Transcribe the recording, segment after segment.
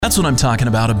That's what I'm talking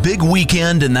about. A big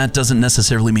weekend, and that doesn't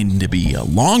necessarily mean to be a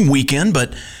long weekend,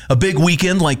 but a big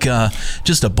weekend, like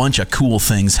just a bunch of cool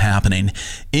things happening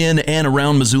in and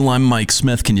around Missoula. I'm Mike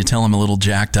Smith. Can you tell I'm a little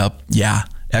jacked up? Yeah.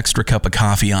 Extra cup of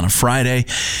coffee on a Friday.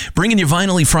 Bringing you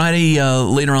Vinily Friday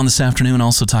later on this afternoon,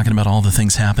 also talking about all the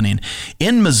things happening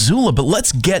in Missoula. But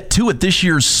let's get to it. This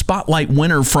year's Spotlight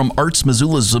winner from Arts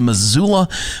Missoula is the Missoula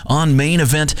on Main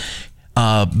event.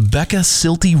 Becca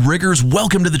Syltie-Riggers,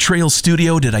 welcome to the Trail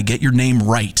Studio. Did I get your name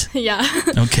right? Yeah.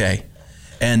 Okay.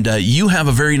 And you have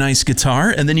a very nice guitar,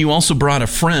 and then you also brought a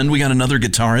friend. We got another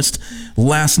guitarist,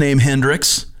 last name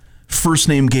Hendricks, first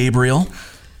name Gabriel.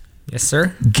 Yes,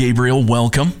 sir. Gabriel,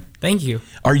 welcome. Thank you.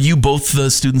 Are you both the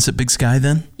students at Big Sky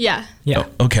then? Yeah. Yeah.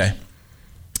 Oh, okay.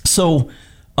 So,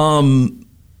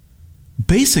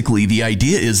 basically, the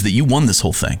idea is that you won this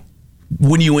whole thing.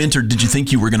 When you entered, did you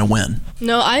think you were going to win?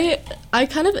 No, I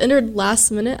kind of entered last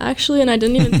minute, actually, and I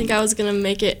didn't even think I was going to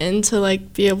make it in to,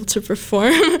 like, be able to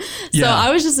perform. So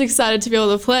I was just excited to be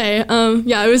able to play.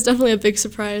 Yeah, it was definitely a big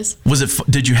surprise. Was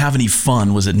it? Did you have any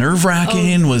fun? Was it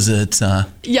nerve-wracking? Was it?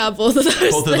 Yeah, both of those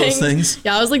things. Both of those things?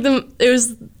 Yeah, it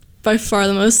was by far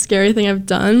the most scary thing I've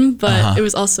done, but it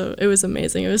was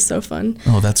amazing. It was so fun.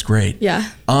 Oh, that's great. Yeah.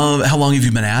 How long have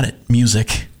you been at it?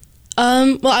 Music?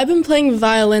 Well, I've been playing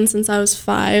violin since I was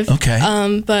 5.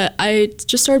 Okay. But I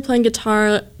just started playing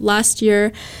guitar last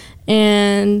year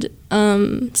and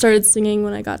started singing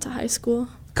when I got to high school.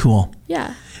 Cool.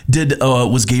 Yeah.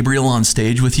 Was Gabriel on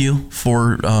stage with you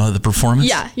for the performance?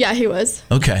 Yeah, he was.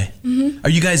 Okay. Mm-hmm. Are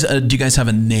you guys? Do you guys have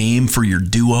a name for your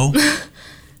duo?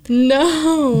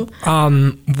 No.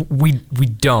 We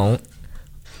don't.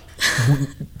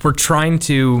 We're trying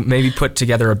to maybe put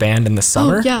together a band in the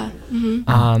summer. Oh, yeah.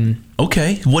 Mm-hmm.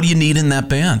 Okay. What do you need in that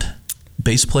band?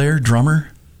 Bass player, drummer,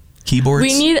 keyboards?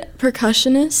 We need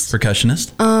percussionist.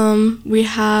 We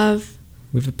have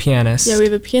a pianist. Yeah, we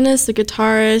have a pianist, a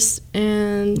guitarist,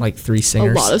 and like 3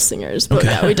 singers. A lot of singers. But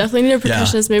yeah, we definitely need a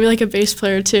percussionist, maybe like a bass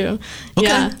player too. Okay.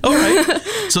 Yeah. All right.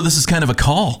 So this is kind of a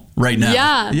call right now.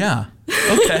 Yeah. Yeah.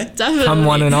 Okay. Definitely. Come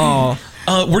one and all.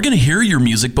 We're going to hear your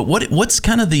music, but what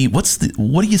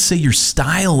do you say your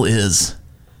style is?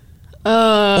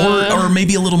 Or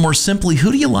maybe a little more simply,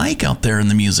 who do you like out there in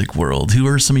the music world? Who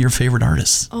are some of your favorite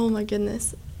artists? Oh my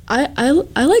goodness. I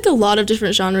like a lot of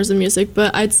different genres of music,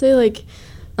 but I'd say like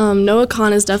Noah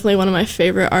Kahan is definitely one of my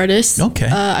favorite artists. Okay.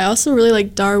 I also really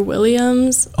like Dar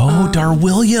Williams. Dar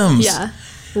Williams. Yeah.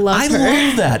 Love her.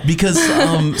 Love that because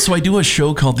so I do a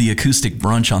show called The Acoustic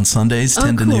Brunch on Sundays,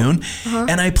 10 to noon,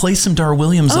 and I play some Dar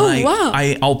Williams. Oh, and wow.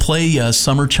 I'll play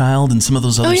Summer Child and some of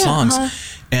those other songs.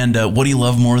 And What Do You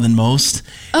Love More Than Most?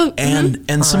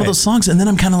 And some of those songs. And then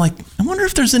I'm kind of like, I wonder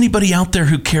if there's anybody out there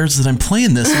who cares that I'm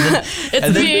playing this.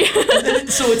 And then, it's me.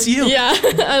 So it's you. Yeah,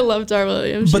 I love Dar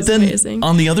Williams. She's amazing.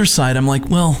 On the other side, I'm like,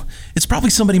 well, it's probably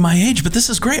somebody my age, but this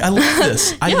is great. I love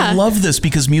this. I love this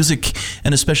because music,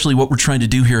 and especially what we're trying to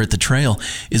do here at the Trail,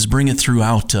 is bring it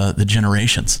throughout the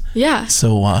generations. Yeah.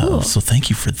 So cool. So thank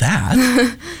you for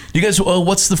that. You guys,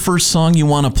 what's the first song you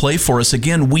want to play for us?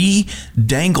 Again, we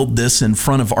dangled this in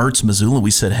front of Arts Missoula.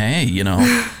 We said, hey,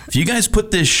 if you guys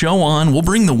put this show on, we'll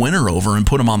bring the winner over and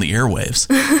put them on the airwaves.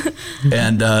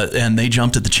 And they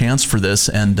jumped at the chance for this.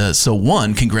 And so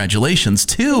 1, congratulations.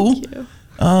 2,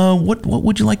 what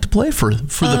would you like to play for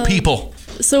the people?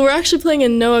 So we're actually playing a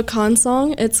Noah Kahan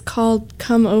song. It's called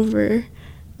Come Over.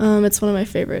 It's one of my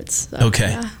favorites. So, okay.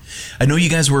 Yeah. I know you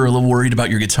guys were a little worried about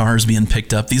your guitars being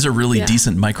picked up. These are really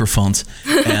decent microphones.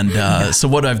 And so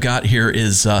what I've got here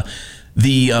is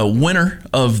the winner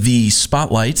of the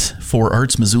Spotlight for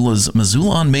Arts Missoula's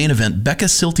Missoula on Main event, Becca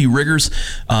Syltie-Riggers,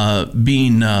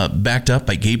 being backed up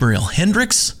by Gabriel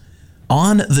Hendricks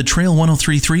on the Trail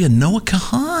 1033, a Noah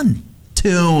Kahan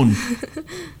tune.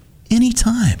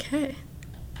 Anytime. Okay.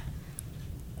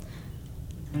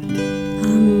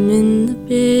 I'm in the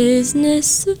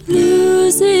business of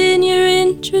losing your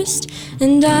interest,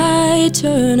 and I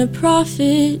turn a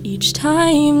profit each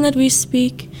time that we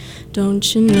speak.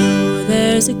 Don't you know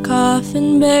there's a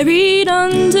coffin buried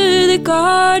under the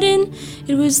garden?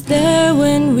 It was there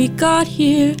when we got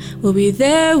here, we'll be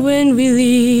there when we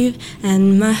leave.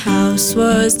 And my house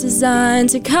was designed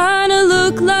to kinda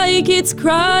look like it's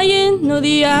crying. No,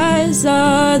 the eyes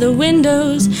are the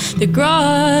windows, the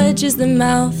garage is the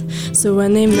mouth. So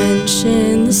when they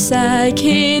mention the sad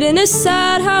kid in a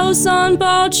sad house on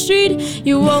Bald Street,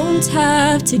 you won't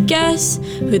have to guess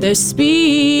who they're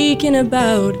speaking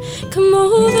about. Come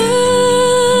over.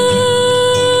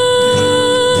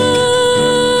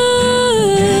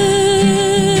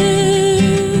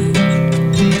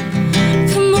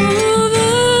 Come over.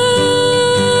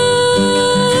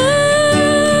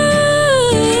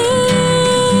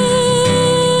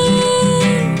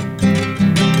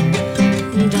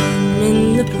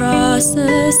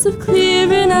 process of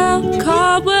clearing out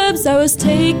cobwebs. I was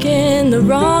taking the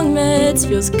wrong meds.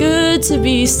 Feels good to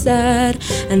be sad.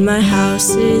 And my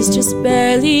house is just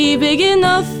barely big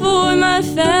enough for my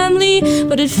family,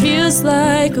 but it feels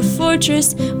like a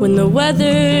fortress when the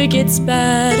weather gets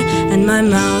bad. And my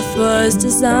mouth was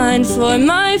designed for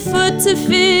my foot to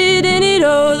fit in it.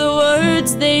 Oh, the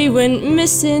words, they went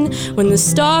missing when the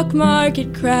stock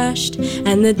market crashed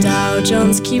and the Dow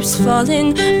Jones keeps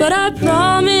falling. But I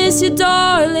promise you,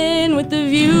 darling, with the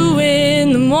view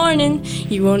in the morning,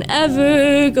 you won't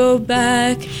ever go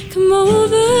back. Come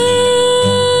over.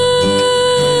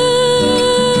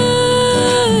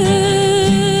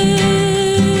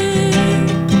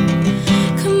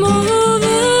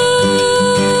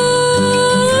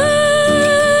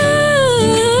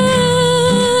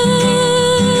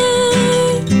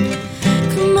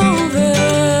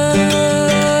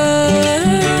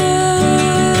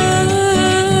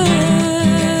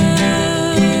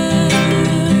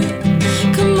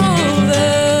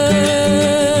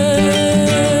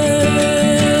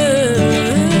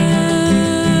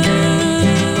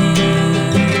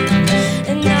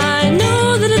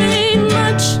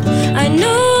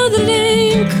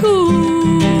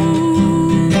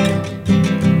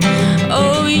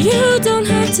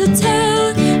 To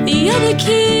tell the other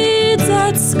kids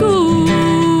at school.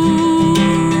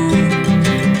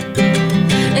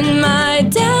 And my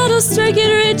dad'll strike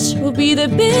it rich, will be the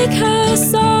big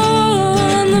house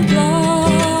on the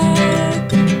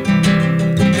block.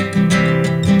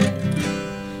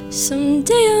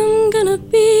 Someday I'm gonna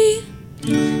be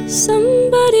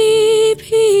somebody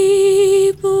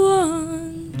people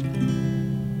want,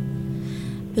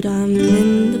 but I'm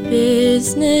in the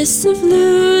business of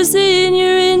losing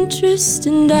your interest,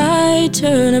 and I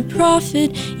turn a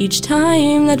profit each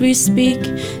time that we speak.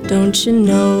 Don't you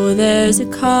know there's a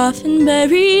coffin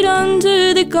buried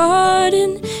under the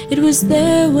garden? It was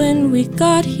there when we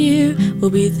got here,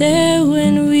 we'll be there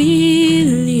when we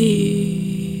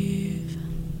leave.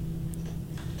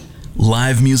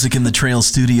 Live music in the Trail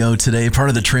studio today, part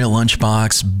of the Trail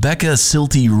Lunchbox. Becca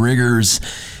Syltie-Riggers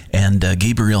and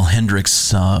Gabriel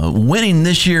Hendricks winning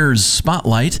this year's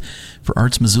Spotlight for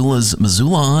Arts Missoula's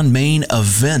Missoula on Main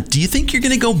event. Do you think you're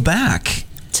going to go back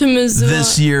to Missoula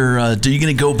this year? Are you going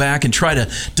to go back and try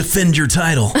to defend your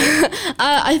title?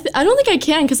 I don't think I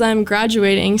can because I'm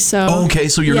graduating. So okay,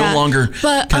 so you're no longer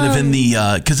kind of in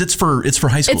the because it's for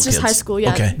high school. It's just kids. high school,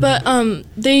 yeah. Okay, but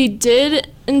they did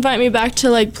invite me back to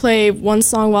like play one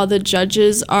song while the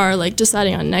judges are like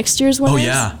deciding on next year's winners. Oh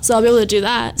yeah, so I'll be able to do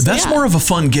that. So, that's more of a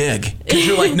fun gig because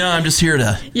you're like, no, I'm just here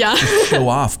to just show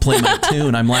off, play my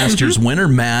tune. I'm last year's winner,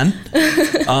 man.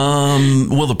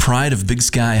 Well, the pride of Big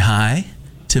Sky High,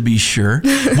 to be sure.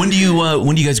 When do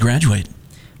you guys graduate?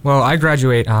 Well, I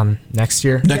graduate next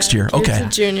year. Next year, okay.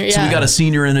 It's a junior, yeah. So we got a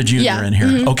senior and a junior in here.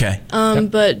 Mm-hmm. Okay.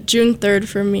 But June 3rd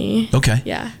for me. Okay.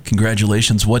 Yeah.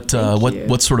 Congratulations. What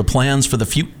sort of plans for the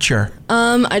future?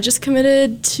 I just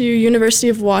committed to University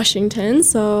of Washington,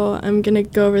 so I'm gonna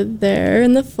go over there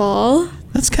in the fall.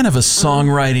 That's kind of a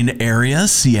songwriting area,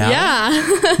 Seattle.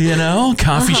 Yeah. You know,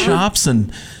 coffee shops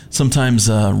and sometimes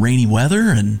rainy weather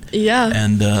and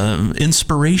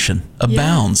inspiration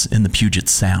abounds in the Puget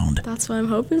Sound. That's what I'm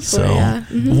hoping for. So, yeah.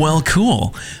 Mm-hmm. Well,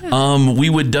 cool. Yeah. We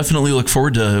would definitely look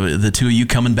forward to the two of you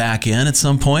coming back in at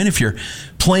some point. If you're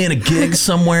playing a gig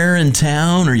somewhere in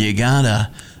town, or you got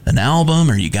an album,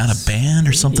 or you got a band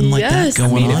or something like that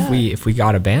going on. If we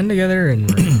got a band together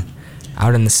and we're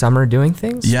out in the summer doing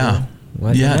things, yeah,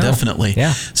 definitely.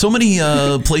 Yeah. So many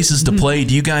places to play.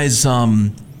 Do you guys?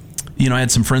 I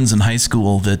had some friends in high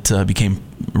school that became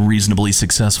a reasonably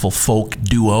successful folk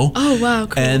duo. Oh, wow,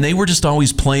 cool. And they were just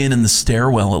always playing in the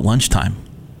stairwell at lunchtime.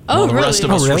 Oh, the really? rest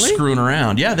of us were screwing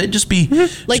around. Yeah, they'd just be...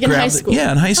 Like in high school?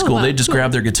 Yeah, in high school. Wow, they'd just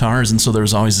grab their guitars, and so there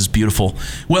was always this beautiful...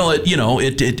 Well,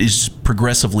 it is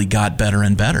progressively got better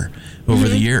and better over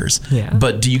the years. Yeah.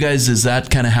 But is that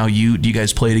kind of how do you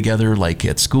guys play together, like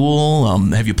at school?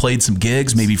 Have you played some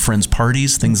gigs, maybe friends'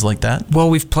 parties, things like that? Well,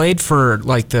 we've played for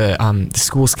like the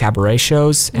school's cabaret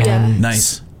shows and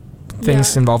nice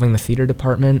things involving the theater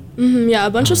department. Mm-hmm, yeah,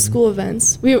 a bunch of school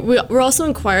events. We're also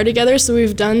in choir together, so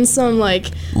we've done some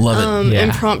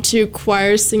impromptu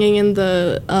choir singing in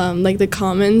the the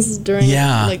commons during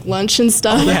like lunch and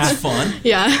stuff. Oh, that's fun.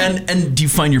 Yeah. And do you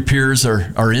find your peers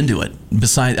are into it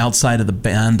outside of the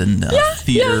band and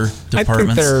theater departments? I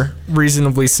think they're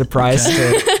reasonably surprised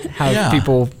to have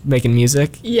people making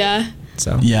music. Yeah.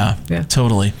 So yeah,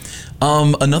 totally.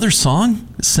 Another song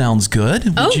sounds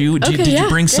good. Did you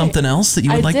bring something else that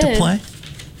you would like to play?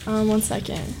 1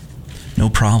 second. No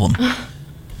problem.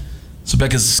 So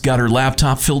Becca's got her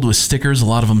laptop filled with stickers. A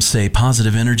lot of them say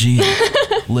positive energy.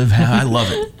 I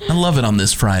love it. I love it on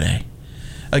this Friday.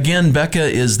 Again, Becca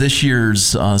is this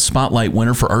year's Spotlight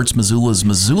winner for Arts Missoula's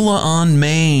Missoula on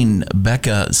Main.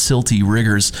 Becca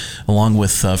Syltie-Riggers, along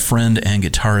with friend and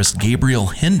guitarist Gabriel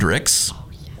Hendricks. Oh,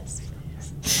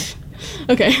 yes.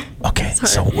 Okay. Okay,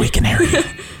 so we can hear you.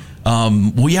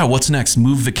 Well, yeah, what's next?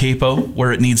 Move the capo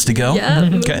where it needs to go? Yeah,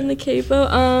 moving the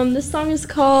capo. This song is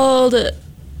called,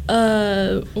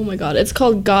 oh my God, it's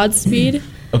called Godspeed.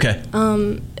 Okay.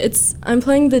 I'm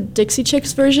playing the Dixie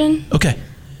Chicks version. Okay.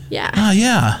 Yeah.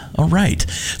 Yeah. All right.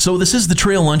 So this is the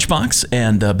Trail Lunchbox,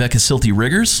 and Becca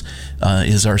Syltie-Riggers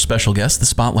is our special guest, the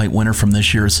Spotlight winner from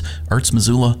this year's Arts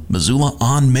Missoula, Missoula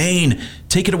on Main.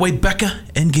 Take it away, Becca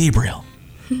and Gabriel.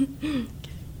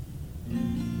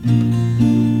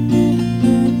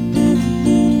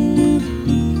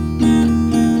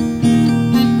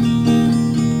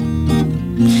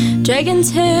 Dragon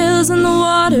tails and the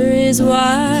water is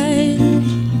wide.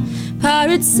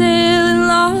 Pirates sail and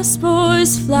lost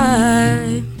boys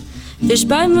fly. Fish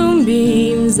by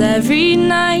moonbeams every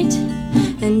night,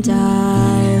 and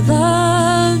I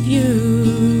love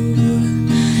you.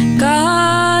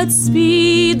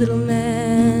 Godspeed, little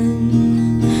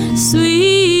man.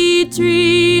 Sweet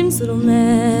dreams, little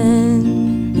man.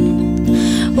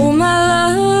 Oh, my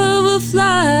love will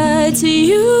fly to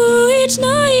you each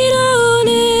night on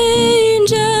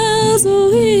angels'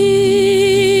 wings.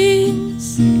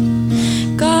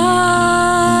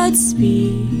 Godspeed,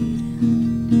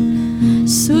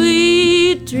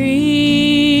 sweet dreams.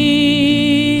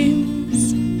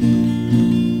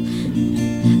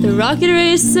 The rocket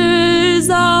racers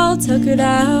all tuckered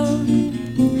out.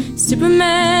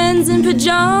 Superman's in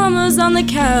pajamas on the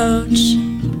couch.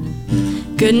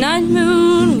 Goodnight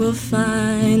moon will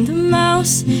find the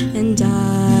mouse, and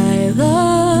I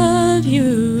love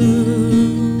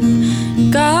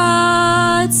you.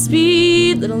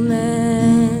 Godspeed, little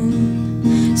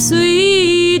man.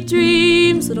 Sweet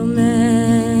dreams, little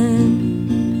man.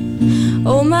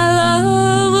 Oh, my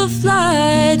love will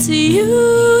fly to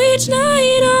you each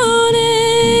night on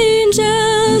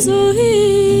angels' wings.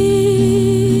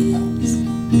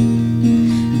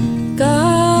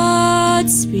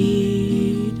 Godspeed,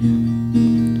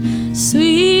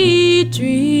 sweet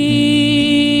dreams.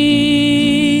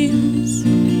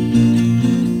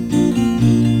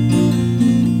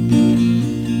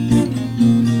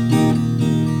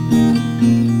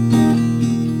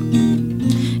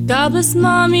 God bless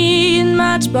Mommy and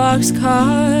Matchbox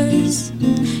cars.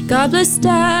 God bless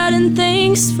Dad and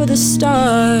thanks for the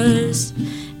stars.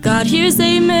 God hears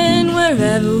amen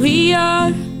wherever we are,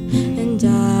 and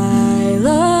I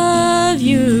love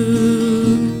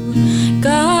you.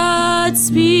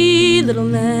 Godspeed, little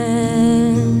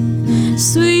man.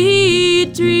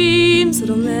 Sweet dreams,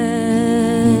 little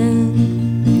man.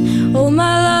 Oh,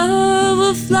 my love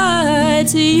will fly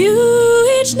to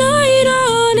you each night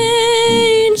on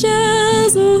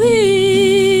angels' wings.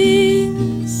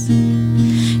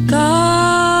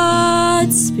 Godspeed,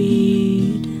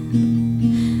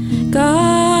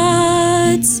 Godspeed,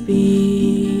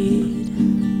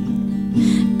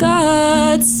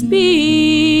 Godspeed,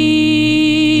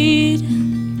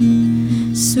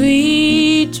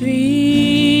 sweet dreams.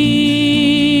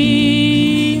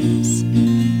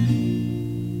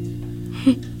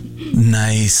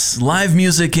 Nice. Live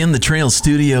music in the Trail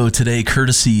studio today,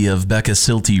 courtesy of Becca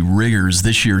Syltie-Riggers,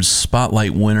 this year's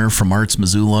Spotlight winner from Arts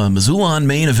Missoula, Missoula on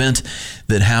Main event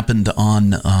that happened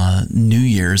on New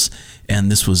Year's, and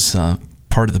this was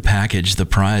part of the package, the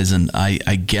prize. And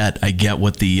I get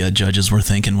what the judges were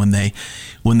thinking when they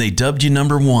dubbed you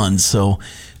number one. So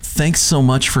thanks so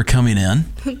much for coming in.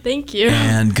 Thank you.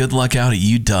 And good luck out at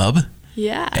UW.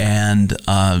 Yeah. And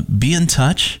be in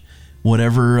touch.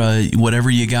 Whatever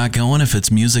you got going, if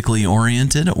it's musically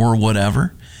oriented or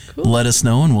whatever, cool. Let us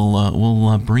know and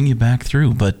we'll bring you back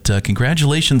through. But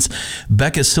congratulations,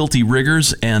 Becca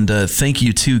Syltie-Riggers, and thank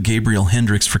you to Gabriel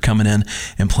Hendricks for coming in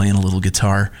and playing a little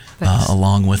guitar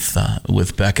along with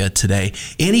Becca today.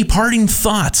 Any parting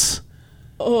thoughts?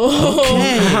 Oh,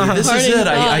 okay, this is it.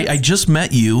 I just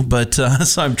met you, but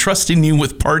so I'm trusting you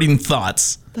with parting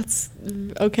thoughts. That's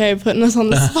okay, putting us on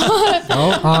the spot.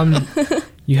 Oh,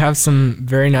 you have some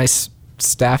very nice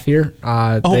staff here.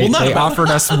 They offered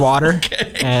us water,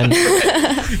 and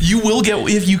You will get,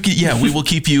 if you could, yeah, we will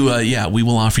keep you, we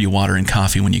will offer you water and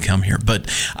coffee when you come here. But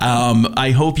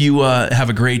I hope you have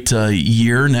a great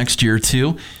year next year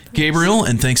too, Gabriel,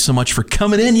 and thanks so much for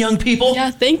coming in, young people. Yeah,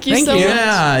 thank you so much.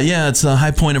 Yeah, it's a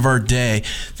high point of our day.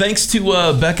 Thanks to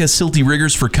Becca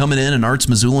Syltie-Riggers for coming in, and Arts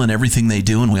Missoula and everything they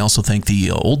do, and we also thank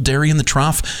the Old Dairy in the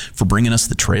Trough for bringing us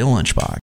the Trail Lunchbox.